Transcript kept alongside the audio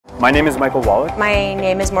My name is Michael Wallack. My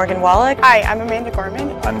name is Morgan Wallack. Hi, I'm Amanda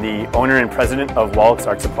Gorman. I'm the owner and president of Wallack's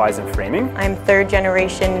Art Supplies and Framing. I'm third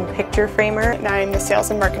generation picture framer. And I'm the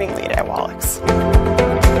sales and marketing lead at Wallack's.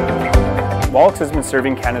 Wallack's has been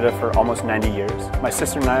serving Canada for almost 90 years. My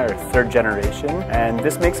sister and I are third generation, and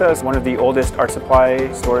this makes us one of the oldest art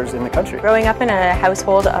supply stores in the country. Growing up in a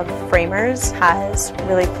household of framers has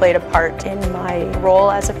really played a part in my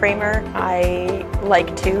role as a framer. I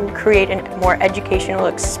like to create a more educational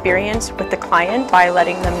experience with the client by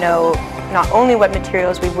letting them know not only what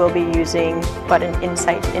materials we will be using, but an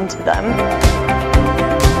insight into them.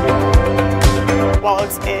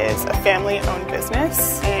 Wallack's is a family-owned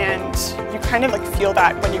business, and you kind of feel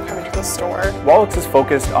that when you come into the store. Wallack's is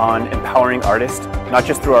focused on empowering artists, not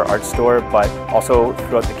just through our art store, but also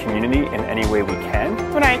throughout the community in any way we can.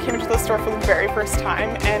 When I came into the store for the very first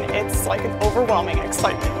time, and it's like an overwhelming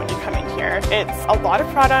excitement when you come in here. It's a lot of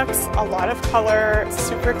products, a lot of color,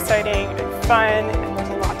 super exciting and fun, and there's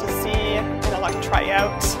a lot to see and a lot to try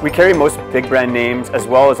out. We carry most big brand names as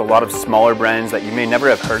well as a lot of smaller brands that you may never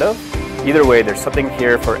have heard of. Either way, there's something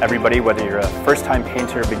here for everybody, whether you're a first-time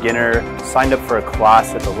painter, beginner, signed up for a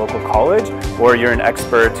class at the local college, or you're an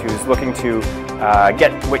expert who's looking to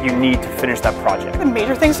get what you need to finish that project. The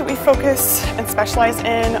major things that we focus and specialize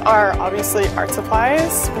in are obviously art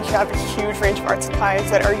supplies. We have a huge range of art supplies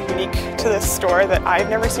that are unique to this store that I've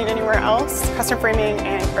never seen anywhere else. Custom framing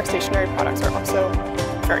and our stationery products are also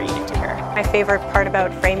very unique to here. My favorite part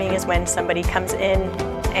about framing is when somebody comes in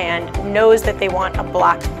and knows that they want a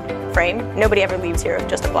black frame. Nobody ever leaves here with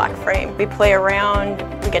just a black frame. We play around,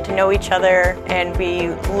 we get to know each other, and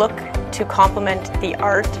we look to complement the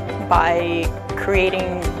art by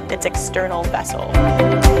creating its external vessel.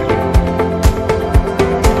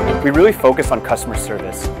 We really focus on customer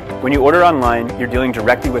service. When you order online, you're dealing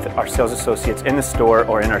directly with our sales associates in the store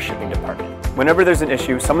or in our shipping department. Whenever there's an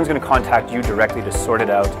issue, someone's going to contact you directly to sort it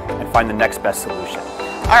out and find the next best solution.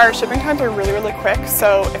 Our shipping times are really quick,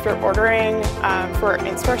 so if you're ordering for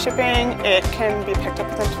in-store shipping, it can be picked up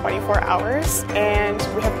within 24 hours, and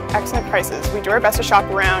we have excellent prices. We do our best to shop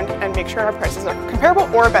around and make sure our prices are comparable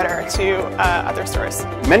or better to other stores.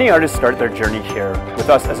 Many artists start their journey here with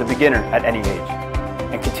us as a beginner at any age,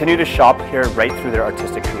 and continue to shop here right through their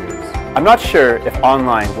artistic careers. I'm not sure if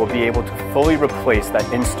online will be able to fully replace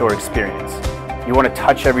that in-store experience. You want to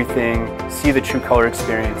touch everything, see the true color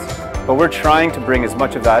experience, but we're trying to bring as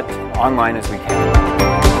much of that online as we can.